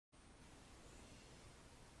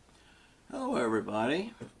Hello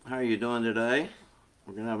everybody, how are you doing today?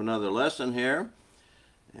 We're going to have another lesson here,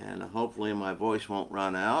 and hopefully my voice won't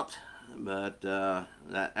run out, but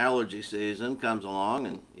that allergy season comes along,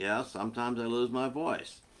 and yeah, sometimes I lose my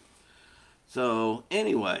voice. So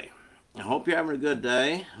anyway, I hope you're having a good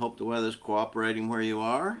day. Hope the weather's cooperating where you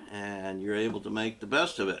are and you're able to make the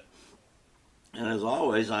best of it. And as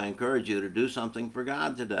always, I encourage you to do something for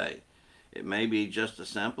God today. It may be just as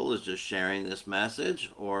simple as just sharing this message,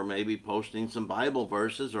 or maybe posting some Bible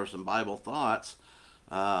verses or some Bible thoughts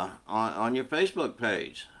on your Facebook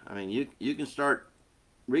page. I mean, you can start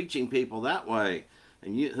reaching people that way,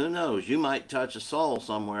 and who knows, you might touch a soul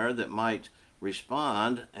somewhere that might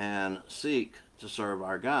respond and seek to serve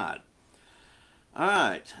our God. All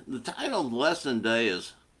right, the title of the lesson today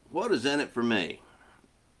is "What is in it for me?"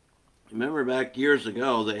 Remember back years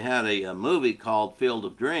ago, they had a movie called Field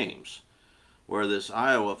of Dreams, where this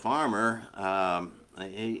Iowa farmer,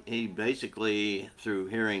 he basically, through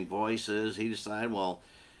hearing voices, he decided, well,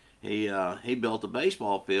 he built a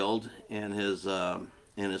baseball field in his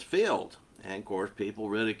field, and of course people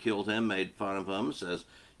ridiculed him, made fun of him, says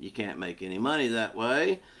you can't make any money that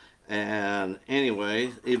way. And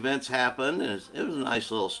anyway, events happened, and it was a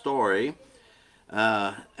nice little story.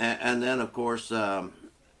 And then of course,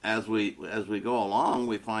 as we go along,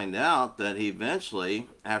 we find out that he eventually,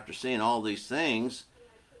 after seeing all these things,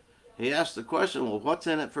 he asked the question, well, what's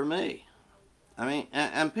in it for me? I mean,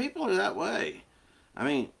 and people are that way. I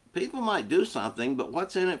mean, people might do something, but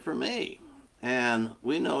what's in it for me? And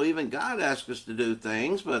we know even God asks us to do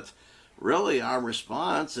things, but really our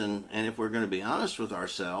response, and if we're going to be honest with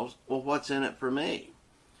ourselves, well, what's in it for me?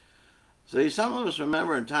 See, some of us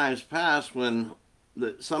remember in times past when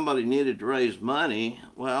somebody needed to raise money.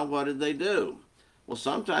 Well, what did they do? Well,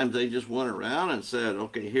 sometimes they just went around and said,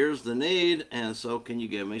 okay, here's the need, and so can you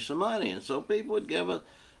give me some money? And so people would give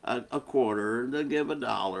a quarter, they'd give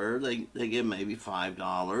 $1, they give maybe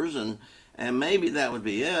 $5, and maybe that would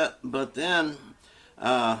be it. But then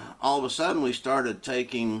all of a sudden we started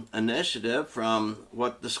taking initiative from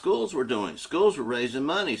what the schools were doing. Schools were raising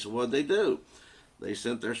money, so what did they do? They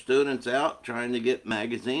sent their students out trying to get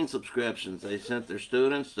magazine subscriptions. They sent their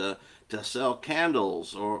students to sell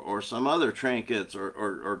candles or some other trinkets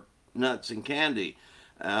or nuts and candy.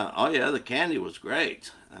 Oh yeah, the candy was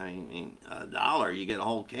great. I mean, $1, you get a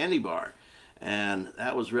whole candy bar. And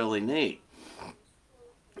that was really neat.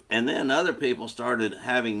 And then other people started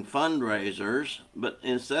having fundraisers, but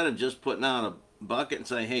instead of just putting out a bucket and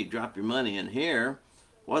say, hey, drop your money in here,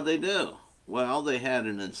 what'd they do? Well, they had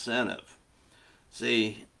an incentive.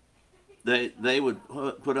 See, they would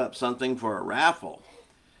put up something for a raffle.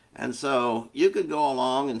 And so you could go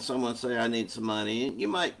along and someone say, I need some money. You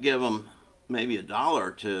might give them maybe $1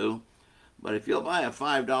 or two, but if you'll buy a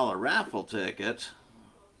 $5 raffle ticket,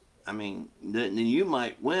 I mean, then you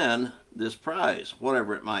might win this prize,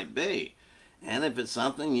 whatever it might be. And if it's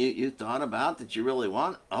something you thought about that you really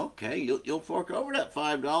want, okay, you'll fork over that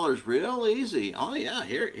 $5 real easy. Oh yeah,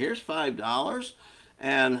 here's $5.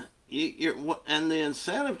 And and the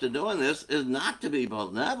incentive to doing this is not to be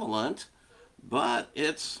benevolent, but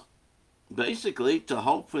it's basically to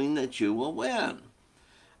hoping that you will win.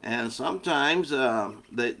 And sometimes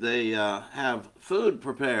they have food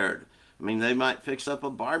prepared. I mean, they might fix up a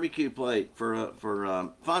barbecue plate for a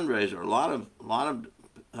fundraiser. A lot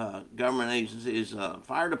of government agencies,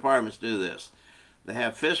 fire departments do this. They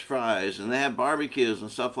have fish fries and they have barbecues and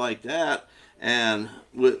stuff like that. And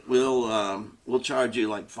we'll charge you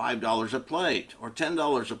like $5 a plate or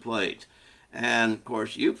 $10 a plate. And of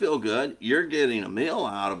course, you feel good. You're getting a meal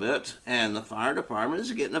out of it, and the fire department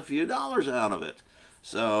is getting a few dollars out of it.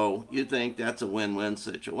 So you think that's a win-win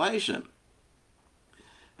situation.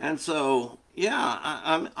 And so,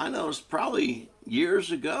 yeah, I noticed probably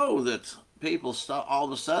years ago that people all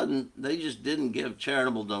of a sudden, they just didn't give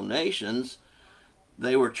charitable donations.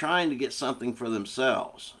 They were trying to get something for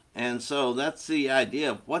themselves. And so that's the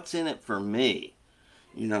idea of what's in it for me.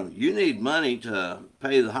 You know, you need money to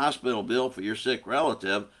pay the hospital bill for your sick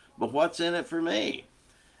relative, but what's in it for me?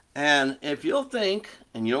 And if you'll think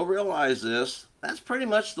and you'll realize this, that's pretty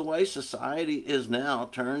much the way society is now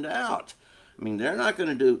turned out. I mean, they're not going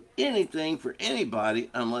to do anything for anybody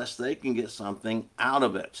unless they can get something out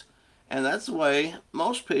of it. And that's the way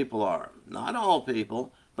most people are. Not all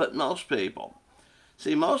people, but most people.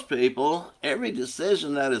 See, most people, every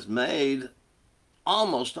decision that is made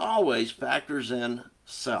almost always factors in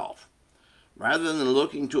self. Rather than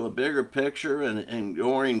looking to a bigger picture and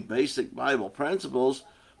ignoring basic Bible principles,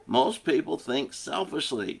 most people think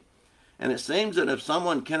selfishly. And it seems that if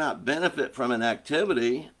someone cannot benefit from an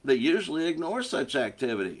activity, they usually ignore such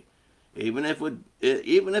activity. even if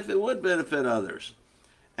it would benefit others.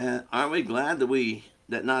 And aren't we glad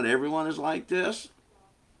that not everyone is like this?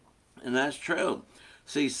 And that's true.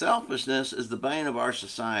 See, selfishness is the bane of our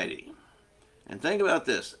society. And think about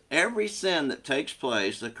this. Every sin that takes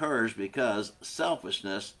place occurs because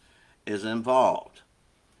selfishness is involved.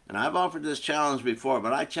 And I've offered this challenge before,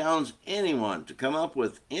 but I challenge anyone to come up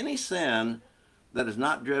with any sin that is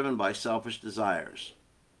not driven by selfish desires.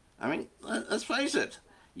 I mean, let's face it.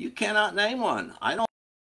 You cannot name one. I don't know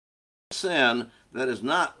a sin that is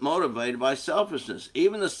not motivated by selfishness.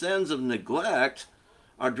 Even the sins of neglect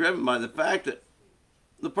are driven by the fact that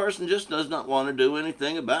the person just does not want to do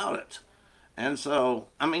anything about it. And so,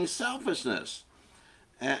 I mean, selfishness.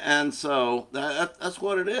 And so that's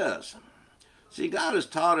what it is. See, God has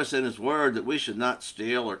taught us in His Word that we should not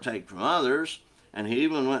steal or take from others. And He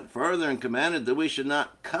even went further and commanded that we should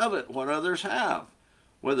not covet what others have,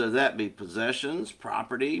 whether that be possessions,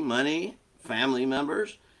 property, money, family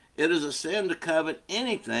members. It is a sin to covet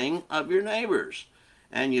anything of your neighbors.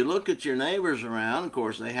 And you look at your neighbors around, of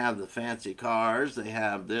course, they have the fancy cars, they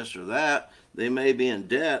have this or that. They may be in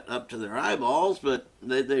debt up to their eyeballs, but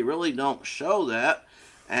they really don't show that.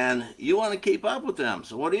 And you want to keep up with them.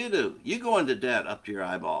 So what do? You go into debt up to your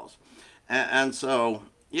eyeballs. And so,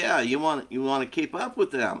 yeah, you want to keep up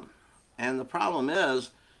with them. And the problem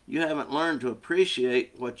is, you haven't learned to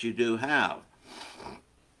appreciate what you do have.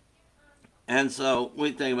 And so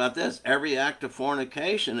we think about this. Every act of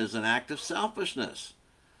fornication is an act of selfishness.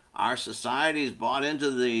 Our society is bought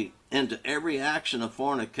into every action of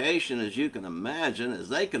fornication as you can imagine, as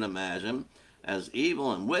they can imagine, as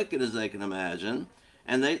evil and wicked as they can imagine,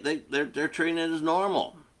 and they're treating it as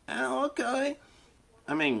normal. And okay,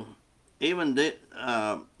 I mean, even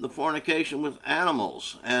the fornication with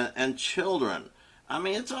animals and children. I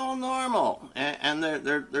mean, it's all normal, and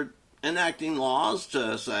they're enacting laws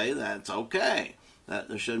to say that's okay, that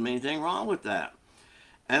there shouldn't be anything wrong with that.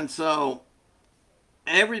 And so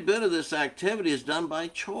every bit of this activity is done by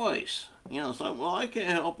choice. You know, it's like, well, I can't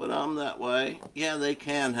help it, I'm that way. Yeah, they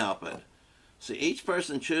can help it. See, each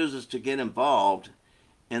person chooses to get involved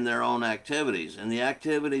in their own activities, and the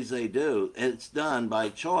activities they do, it's done by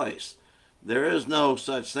choice. There is no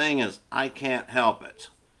such thing as I can't help it.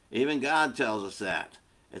 Even God tells us that.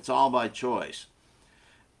 It's all by choice.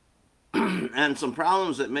 And some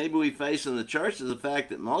problems that maybe we face in the church is the fact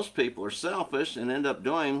that most people are selfish and end up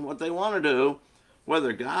doing what they want to do,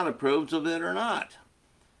 whether God approves of it or not.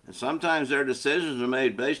 And sometimes their decisions are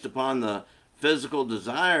made based upon the physical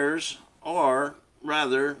desires, or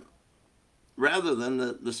rather than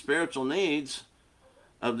the spiritual needs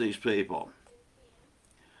of these people.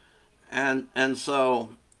 And so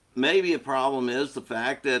maybe a problem is the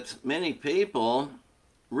fact that many people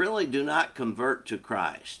really do not convert to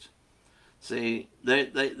Christ. See,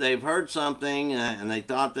 they've heard something and they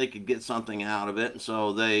thought they could get something out of it, and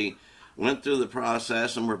so they went through the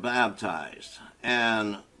process and were baptized.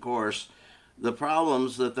 And, of course, the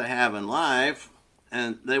problems that they have in life,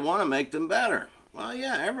 and they want to make them better. Well,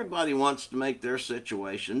 yeah, everybody wants to make their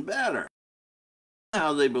situation better.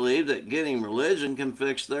 Now they believe that getting religion can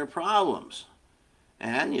fix their problems.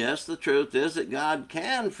 And yes, the truth is that God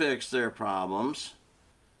can fix their problems,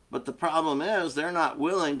 but the problem is they're not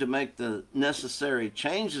willing to make the necessary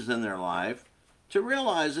changes in their life to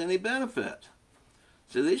realize any benefit.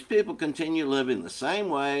 So these people continue living the same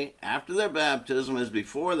way after their baptism as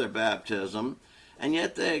before their baptism, and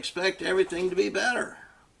yet they expect everything to be better.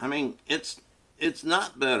 I mean, it's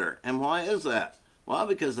not better. And why is that? Well,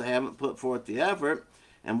 because they haven't put forth the effort.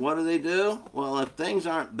 And what do? Well, if things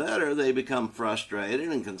aren't better, they become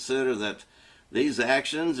frustrated and consider that these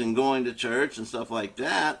actions and going to church and stuff like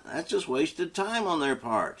that, that's just wasted time on their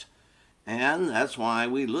part. And that's why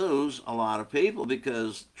we lose a lot of people,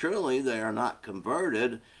 because truly they are not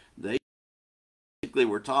converted. They basically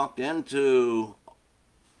were talked into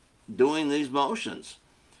doing these motions.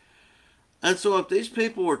 And so if these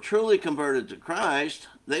people were truly converted to Christ,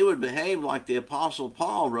 they would behave like the Apostle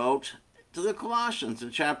Paul wrote to the Colossians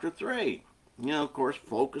in chapter 3. You know, of course,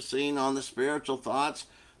 focusing on the spiritual thoughts,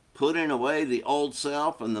 putting away the old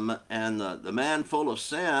self and the man full of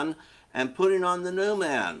sin, and putting on the new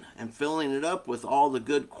man and filling it up with all the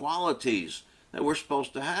good qualities that we're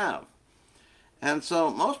supposed to have. And so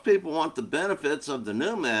most people want the benefits of the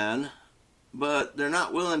new man, but they're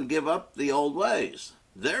not willing to give up the old ways,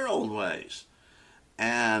 their old ways.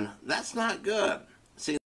 And that's not good.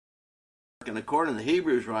 See, and according to the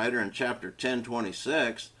Hebrews writer in chapter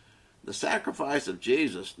 10:26, the sacrifice of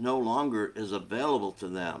Jesus no longer is available to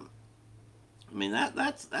them. I mean,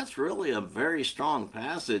 that's really a very strong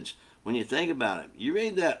passage when you think about it. You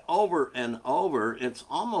read that over and over, it's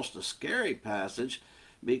almost a scary passage,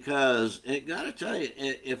 because it got to tell you,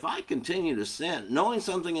 if I continue to sin, knowing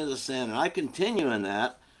something is a sin, and I continue in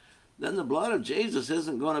that, then the blood of Jesus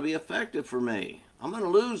isn't going to be effective for me. I'm going to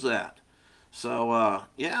lose that. So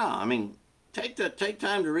yeah, I mean, take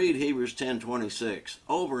time to read Hebrews 10:26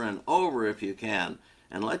 over and over if you can,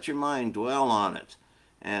 and let your mind dwell on it,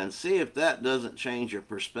 and see if that doesn't change your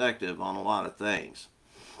perspective on a lot of things.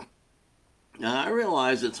 Now, I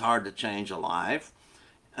realize it's hard to change a life,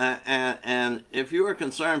 and if you are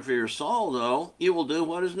concerned for your soul, though, you will do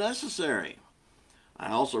what is necessary.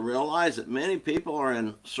 I also realize that many people are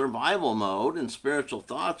in survival mode, and spiritual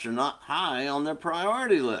thoughts are not high on their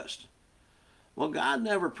priority list. Well, God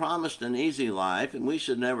never promised an easy life, and we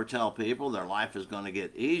should never tell people their life is going to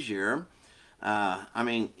get easier. I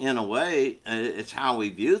mean, in a way, it's how we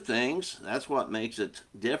view things. That's what makes it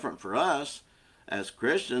different for us. As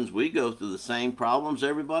Christians, we go through the same problems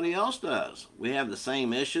everybody else does. We have the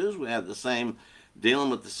same issues. We have the same, dealing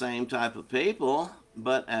with the same type of people.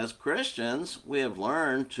 But as Christians, we have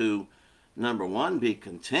learned to, number one, be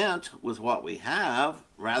content with what we have,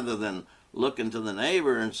 rather than looking to the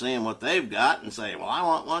neighbor and seeing what they've got and say, well, I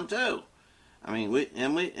want one too. I mean,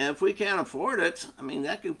 if we can't afford it, I mean,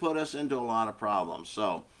 that can put us into a lot of problems.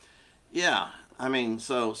 So, yeah, I mean,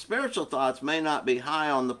 so spiritual thoughts may not be high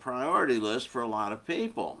on the priority list for a lot of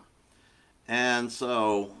people. And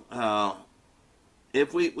so,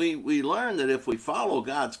 if we learn that if we follow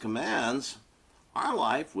God's commands, our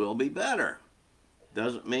life will be better.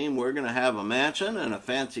 Doesn't mean we're going to have a mansion and a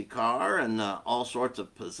fancy car and all sorts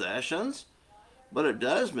of possessions. But it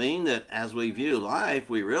does mean that as we view life,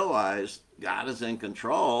 we realize God is in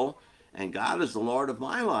control and God is the Lord of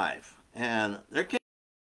my life. And there can't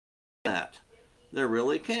be that. There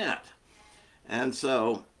really can't. And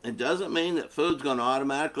so it doesn't mean that food's going to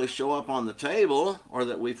automatically show up on the table, or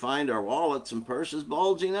that we find our wallets and purses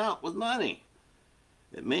bulging out with money.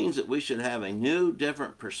 It means that we should have a new,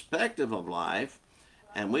 different perspective of life,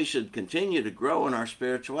 and we should continue to grow in our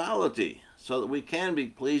spirituality so that we can be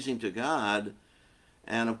pleasing to God.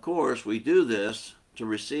 And of course, we do this to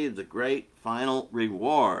receive the great final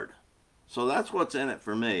reward. So that's what's in it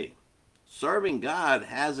for me. Serving God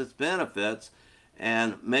has its benefits,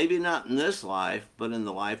 and maybe not in this life, but in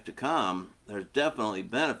the life to come, there's definitely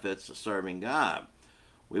benefits to serving God.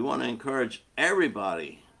 We want to encourage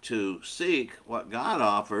everybody to seek what God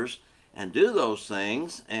offers and do those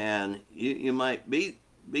things, and you might be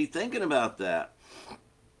thinking about that.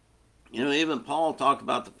 You know, even Paul talked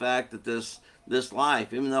about the fact that this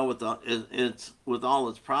life, even though with all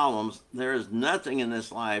its problems, there is nothing in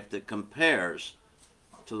this life that compares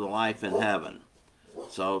to the life in heaven.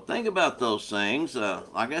 So think about those things.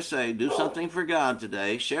 Like I say, do something for God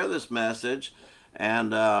today. Share this message,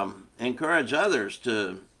 and encourage others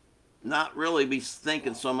to not really be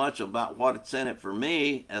thinking so much about what's in it for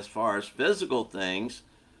me as far as physical things,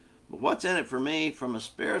 but what's in it for me from a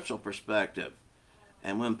spiritual perspective.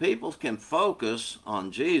 And when people can focus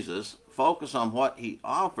on Jesus, focus on what he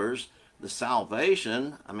offers, the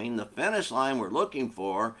salvation, I mean, the finish line we're looking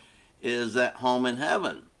for is that home in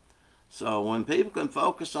heaven. So when people can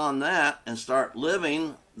focus on that and start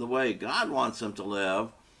living the way God wants them to live,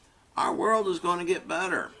 our world is going to get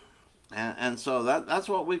better. And so that's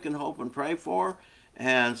what we can hope and pray for.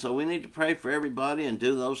 And so we need to pray for everybody and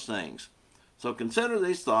do those things. So consider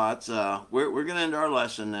these thoughts. We're going to end our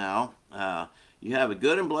lesson now. You have a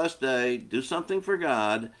good and blessed day. Do something for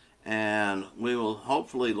God. And we will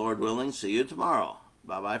hopefully, Lord willing, see you tomorrow.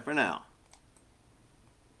 Bye-bye for now.